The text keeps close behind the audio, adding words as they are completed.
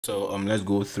So let's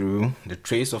go through the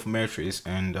trace of matrix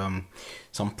and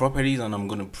some properties, and I'm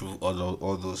gonna prove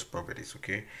all those properties.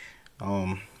 Okay.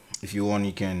 Um, if you want,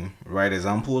 you can write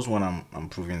examples when I'm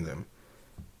proving them.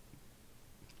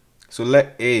 So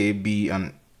let A be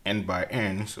an n by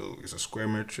n, so it's a square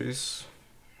matrix.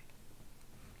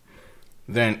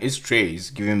 Then its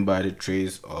trace given by the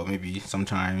trace, or maybe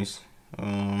sometimes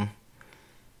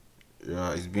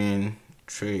it's being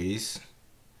traced.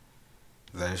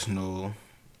 There's no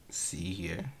C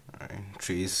here, right?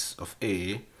 Trace of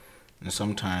A, and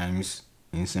sometimes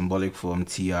in symbolic form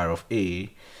TR of A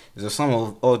is the sum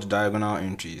of all the diagonal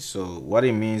entries. So what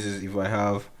it means is if I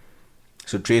have,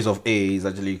 so trace of A is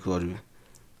actually equal to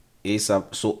A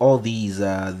sub, so all these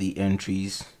are the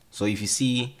entries. So if you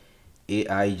see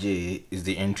Aij is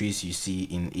the entries you see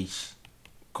in each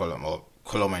column or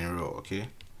column and row, okay?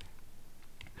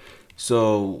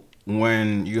 So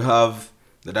when you have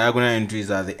the diagonal entries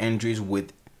are the entries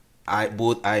with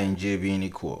both I and j being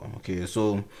equal, okay?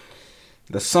 So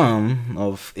the sum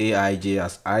of Aij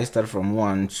as I start from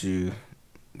 1 to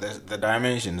the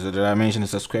dimension. So the dimension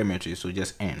is a square matrix, so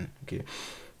just n, okay?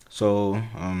 So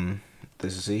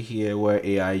this is it here where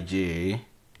Aij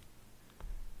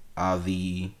are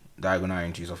the diagonal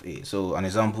entries of A. So an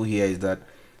example here is that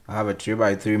I have a 3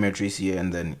 by 3 matrix here,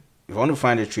 and then if I want to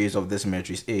find the trace of this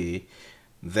matrix A,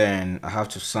 then I have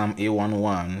to sum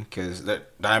A11 because the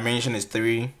dimension is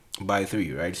 3 by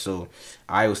 3, right? So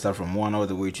I will start from 1 all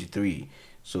the way to 3.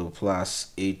 So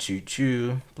plus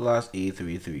A22 plus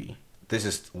A33. This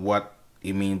is what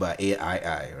it means by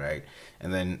AII, right?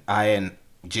 And then I and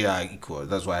J are equal.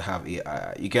 That's why I have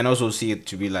AII. You can also see it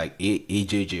to be like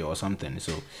AJJ or something.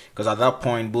 So because at that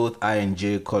point both I and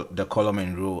J, the column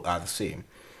and row, are the same.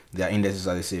 Their indices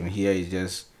are the same. Here is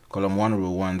just column 1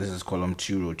 row 1, this is column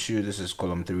 2 row 2, this is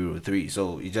column 3 row 3.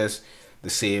 So it's just the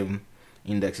same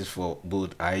indexes for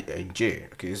both I and J.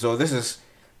 Okay, so this is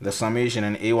the summation,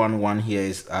 and A11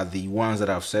 here are the ones that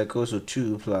I've circled. So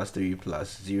 2 plus 3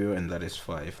 plus 0, and that is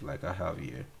 5, like I have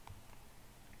here.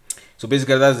 So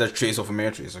basically that's the trace of a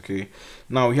matrix. Okay,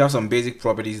 now we have some basic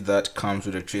properties that comes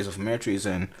with the trace of a matrix,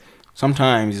 and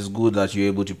sometimes it's good that you're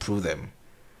able to prove them.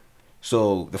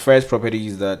 So the first property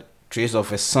is that trace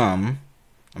of a sum,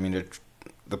 I mean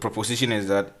the proposition is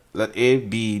that let A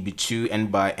be two n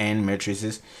by n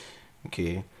matrices,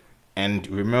 okay? And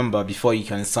remember, before you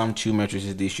can sum two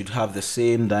matrices, they should have the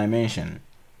same dimension.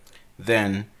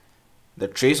 Then the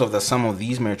trace of the sum of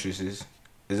these matrices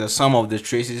is the sum of the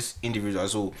traces individual.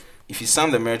 So if you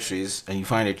sum the matrix and you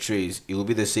find a trace, it will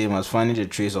be the same as finding the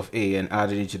trace of A and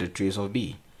adding it to the trace of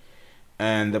B.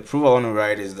 And the proof I want to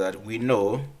write is that we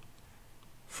know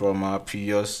from our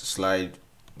previous slide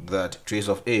that trace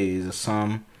of A is the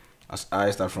sum as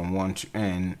I start from 1 to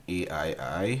n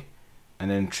AII, and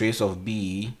then trace of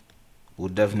B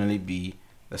would definitely be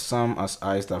the sum as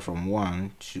I start from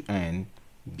 1 to n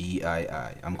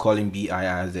BII. I'm calling BII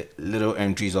as the little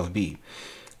entries of B.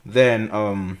 Then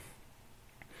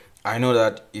I know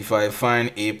that if I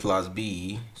find A plus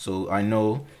B, so I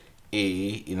know A,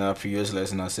 in our previous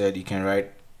lesson I said you can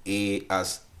write A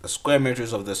as the square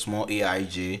matrix of the small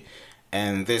Aij,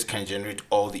 and this can generate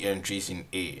all the entries in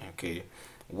A. Okay,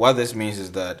 what this means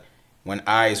is that when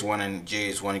I is 1 and J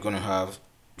is 1, you're going to have,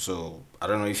 so I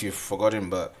don't know if you've forgotten,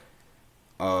 but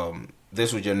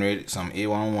this will generate some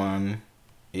A11,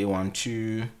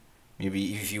 A12.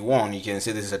 Maybe if you want, you can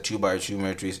say this is a 2 by 2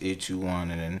 matrix,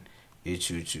 A21 and then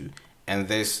A22, and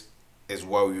this is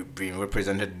what we've been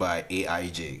represented by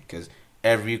Aij, because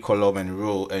every column and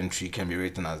row entry can be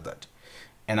written as that.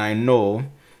 And I know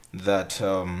that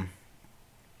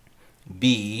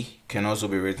B can also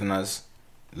be written as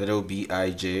little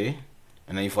bij,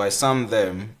 and if I sum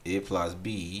them, A plus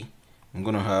B, I'm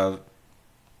gonna have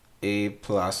A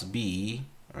plus B,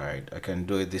 right? I can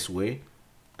do it this way,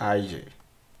 ij,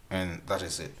 and that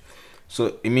is it.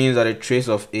 So it means that a trace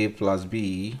of A plus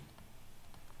B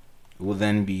will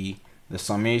then be the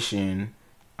summation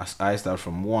as I start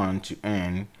from 1 to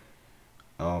n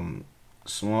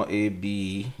small A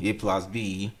plus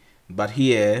B, but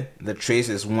here the trace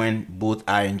is when both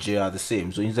I and J are the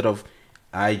same. So instead of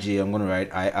IJ, I'm going to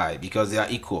write II because they are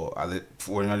equal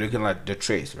when you're looking at the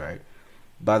trace, right?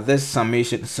 But this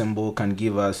summation symbol can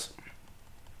give us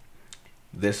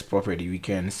this property. We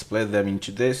can split them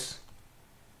into this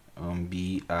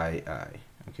BII,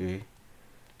 okay?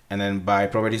 And then by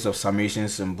properties of summation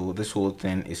symbol, this whole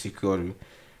thing is equal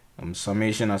to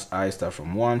summation as I start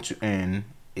from 1 to n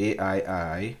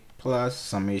AII plus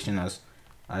summation as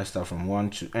I start from 1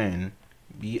 to n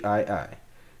BII.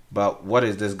 But what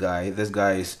is this guy? This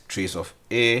guy is trace of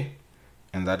A,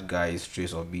 and that guy is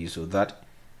trace of B. So that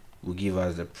will give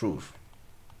us the proof.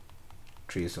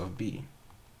 trace of B.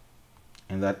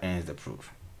 And that ends the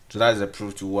proof. So that is the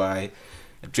proof to why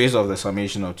the trace of the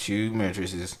summation of two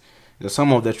matrices, the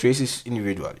sum of the traces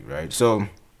individually, right? So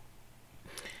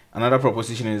another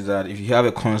proposition is that if you have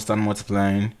a constant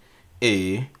multiplying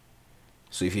A,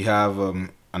 so if you have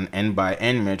an n by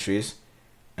n matrix,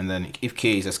 and then if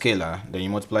k is a scalar, then you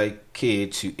multiply k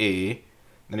to A,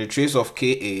 then the trace of ka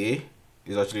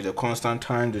is actually the constant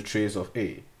times the trace of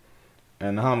A.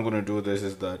 And how I'm going to do this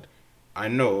is that I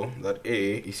know that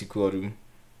A is equal to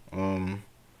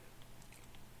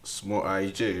small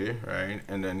ij, right?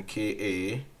 And then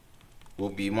ka will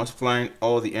be multiplying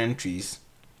all the entries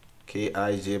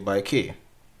kij by k.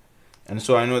 And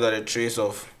so I know that a trace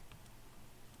of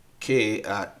k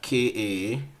at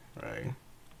ka, right,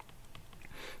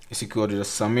 is equal to the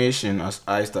summation as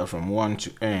I start from 1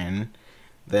 to n,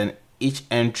 then each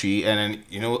entry, and then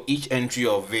you know each entry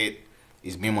of it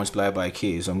is being multiplied by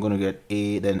k, so I'm going to get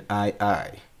a then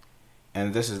I,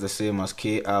 and this is the same as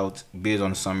k out based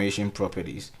on summation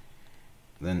properties,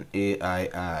 then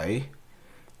I,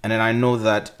 and then I know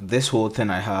that this whole thing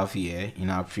I have here in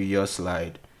our previous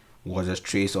slide was a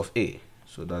trace of A,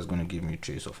 so that's going to give me a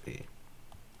trace of A.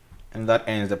 And that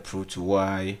ends the proof to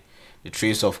why the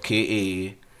trace of ka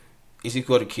is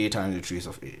equal to k times the trace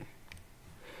of A.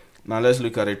 Now let's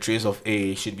look at the trace of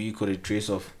A should be equal to the trace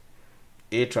of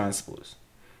A transpose.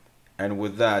 And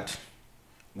with that,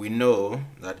 we know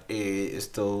that A is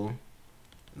still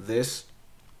this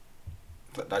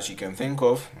that you can think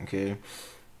of, okay?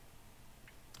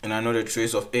 And I know the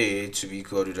trace of A to be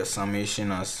equal to the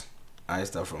summation as I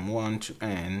start from 1 to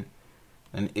n,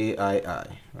 and AII,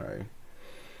 right?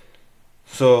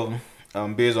 So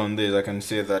based on this, I can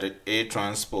say that A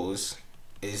transpose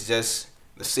is just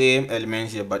the same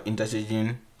elements here but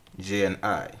interchanging J and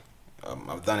I.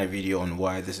 I've done a video on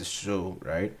why this is true,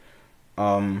 right?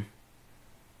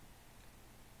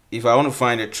 If I want to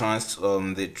find the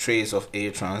trace of A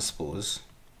transpose,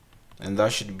 and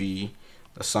that should be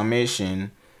the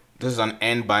summation. This is an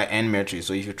n by n matrix,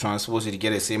 so if you transpose it, you get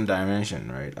the same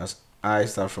dimension, right? As I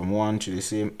start from 1 to the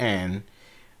same n,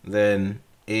 then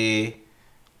A,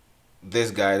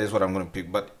 this guy, this is what I'm going to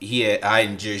pick, but here I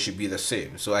and J should be the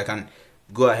same, so I can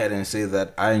go ahead and say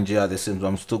that I and J are the same, so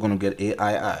I'm still going to get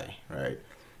AII, right?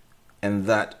 And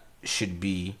that should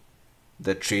be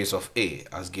the trace of A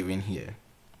as given here,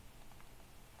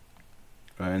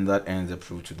 right? And that ends the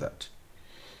proof to that.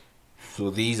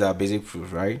 So these are basic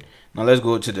proofs, right? Now let's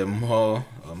go to the more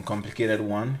complicated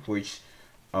one, which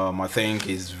I think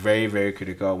is very, very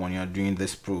critical when you're doing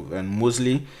this proof, and most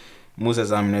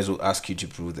examiners will ask you to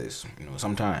prove this, you know,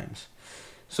 sometimes.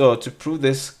 So to prove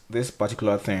this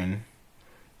particular thing,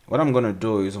 what I'm going to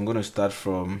do is I'm going to start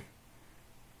from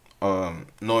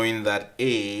knowing that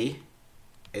A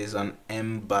is an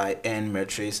m by n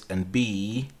matrix and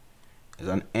B is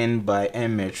an n by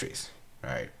m matrix,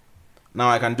 right? Now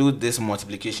I can do this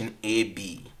multiplication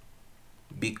AB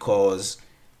because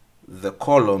the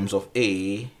columns of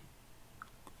A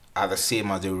are the same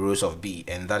as the rows of B,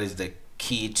 and that is the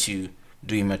key to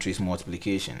doing matrix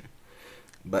multiplication.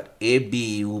 But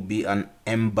AB will be an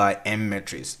m by m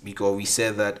matrix because we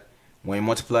said that when you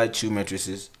multiply two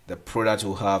matrices, the product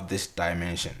will have this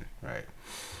dimension, right?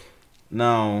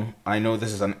 Now I know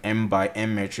this is an m by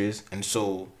m matrix, and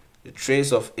so the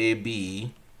trace of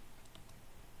AB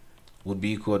would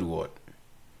be equal to what?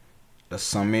 The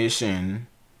summation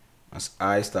as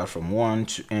I start from 1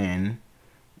 to n,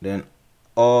 then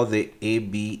all the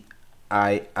ABII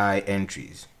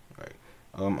entries, right?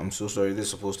 I'm so sorry, this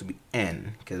is supposed to be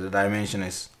n because the dimension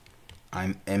is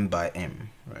m by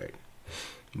m, right?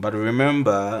 But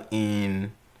remember,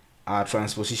 in our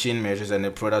transposition matrix and the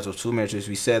product of two matrices,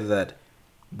 we said that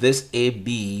this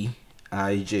ABIJ,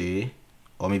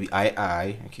 or maybe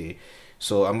II, okay,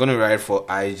 so I'm going to write for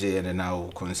IJ and then I'll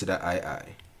consider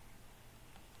II.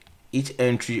 Each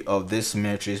entry of this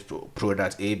matrix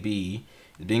product AB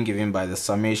is being given by the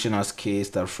summation as k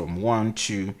start from 1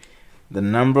 to the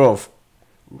number of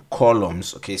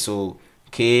columns, okay, so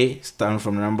k stands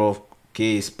from the number of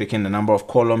k is picking the number of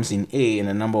columns in A and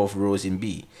the number of rows in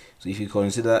B. So if you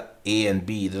consider A and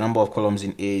B, the number of columns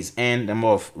in A is n, the number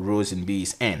of rows in B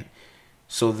is n.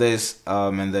 So this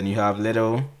and then you have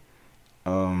little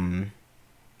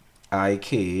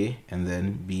ik and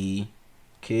then bki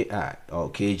or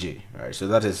kj, right? So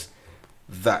that is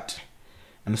that.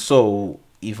 And so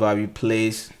if I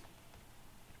replace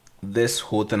this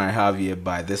whole thing I have here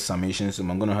by this summation, so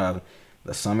I'm going to have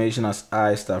the summation as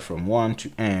I start from 1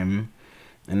 to m,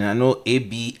 and I know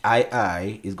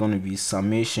ABII is going to be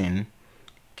summation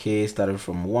k started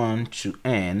from 1 to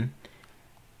n,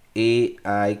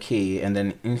 AIK, and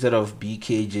then instead of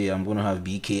BKJ I'm going to have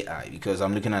BKI because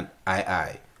I'm looking at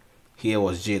II. Here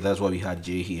was J, that's why we had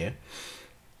J here.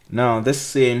 Now this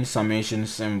same summation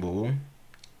symbol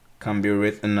can be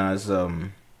written as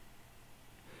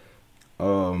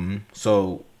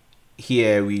so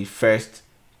here we first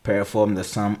perform the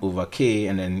sum over K,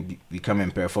 and then we come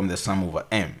and perform the sum over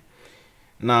M.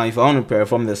 Now if I want to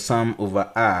perform the sum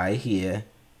over I here,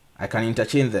 I can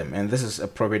interchange them, and this is a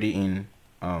property in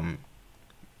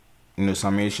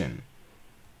summation.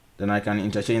 Then I can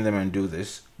interchange them and do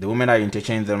this. The moment I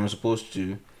interchange them, I'm supposed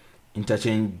to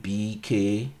interchange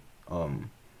BK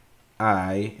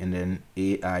I and then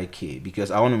AIK,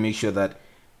 because I want to make sure that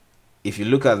if you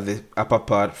look at the upper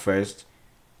part first,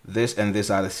 this and this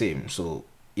are the same. So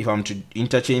if I'm to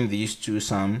interchange these two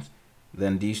sums,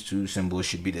 then these two symbols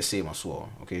should be the same as well.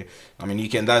 Okay, I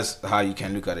mean, that's how you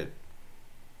can look at it.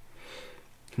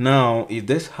 Now if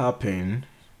this happened,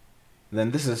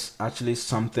 then this is actually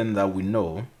something that we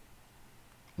know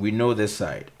this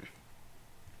side.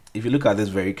 If you look at this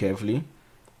very carefully,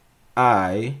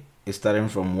 I is starting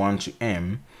from 1 to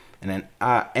M, and then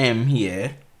M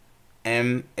here,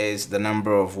 M is the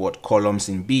number of columns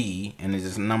in B, and it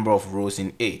is the number of rows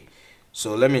in A.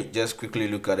 So let me just quickly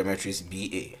look at the matrix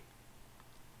BA,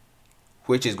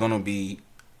 which is going to be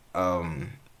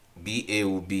BA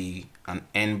will be an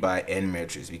n by n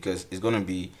matrix, because it's going to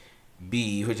be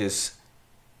B, which is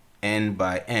n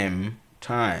by m,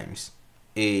 times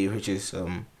A, which is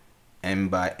m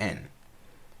by n.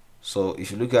 So if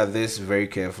you look at this very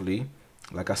carefully,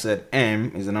 like I said,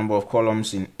 m is the number of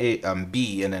columns in A and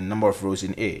B, and then number of rows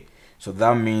in A. So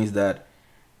that means that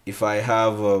if I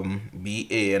have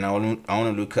BA and I want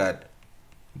to look at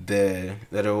the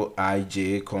little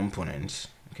ij components,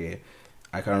 okay,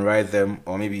 I can write them,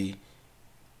 or maybe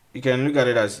you can look at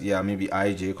it as, yeah, maybe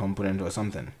ij component or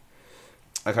something.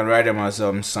 I can write them as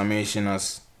summation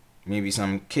as maybe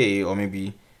some k, or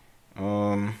maybe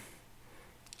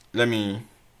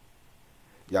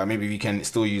maybe we can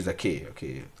still use a k.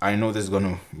 Okay, I know this is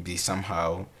gonna be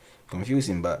somehow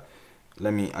confusing, but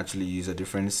let me actually use a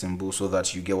different symbol so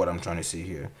that you get what I'm trying to say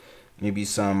here. Maybe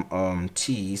some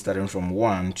t starting from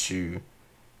 1 to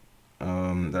the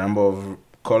number of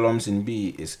columns in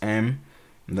B is m,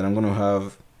 and then I'm going to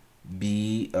have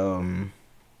B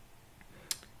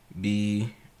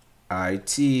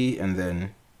BIT and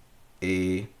then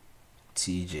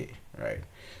ATJ, right?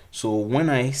 So when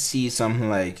I see something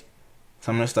like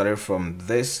something started from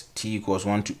this t equals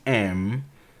 1 to m,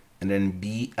 and then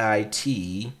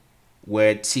BIT,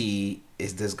 where t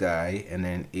is this guy, and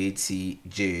then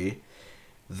ATJ,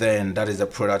 then that is the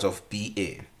product of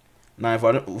BA. Now if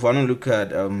I don't look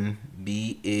at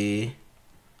BAII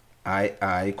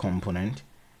component,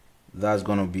 that's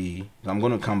gonna be, I'm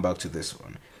gonna come back to this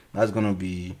one, that's gonna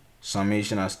be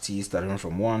summation as t starting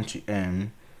from 1 to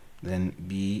m, then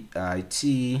BIT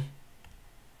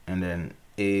and then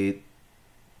ATI.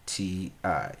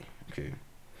 Okay,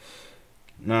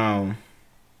 now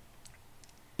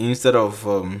instead of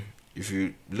if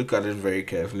you look at it very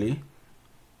carefully,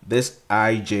 this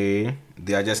ij,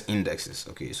 they are just indexes.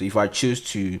 Okay, so if I choose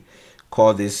to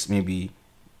call this maybe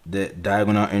the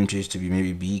diagonal entries to be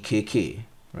maybe BKK,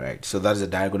 right? So that's the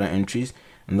diagonal entries,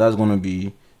 and that's going to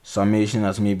be summation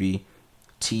as maybe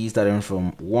t starting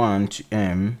from 1 to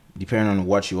m, depending on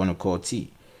what you want to call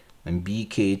t, and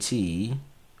BKT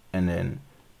and then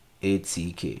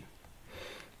ATK.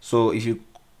 So if you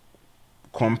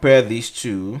compare these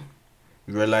two,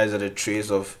 you realize that the trace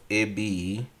of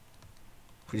AB,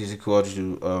 which is equal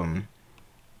to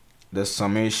the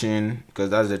summation, because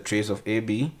that's the trace of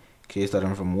AB, k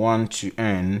starting from 1 to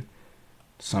n,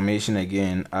 summation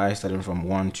again I starting from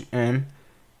 1 to m,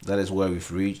 that is where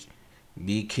we've reached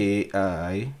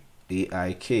BKI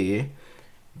AIK.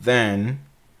 Then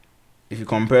if you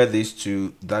compare this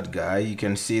to that guy, you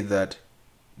can see that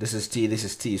this is t, this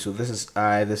is t, so this is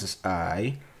I, this is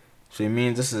I, so it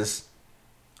means this is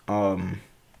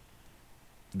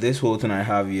this whole thing I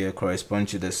have here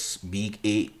corresponds to this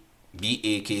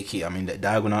BAKK, I mean the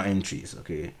diagonal entries.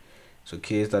 Okay, so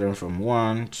k starting from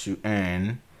 1 to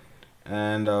n,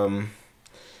 and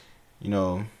you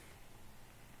know,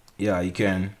 yeah, you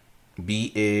can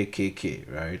BAKK,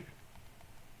 right,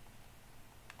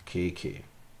 KK,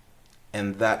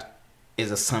 and that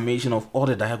is a summation of all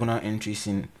the diagonal entries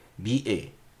in BA.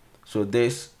 So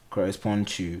this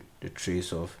corresponds to the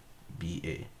trace of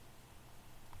BA,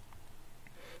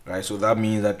 right? So that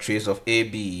means that trace of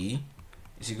AB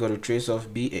is equal to trace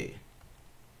of BA,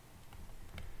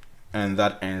 and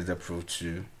that ends the proof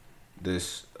to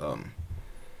this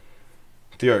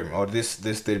theorem, or this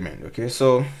statement. Okay,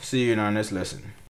 so see you in our next lesson.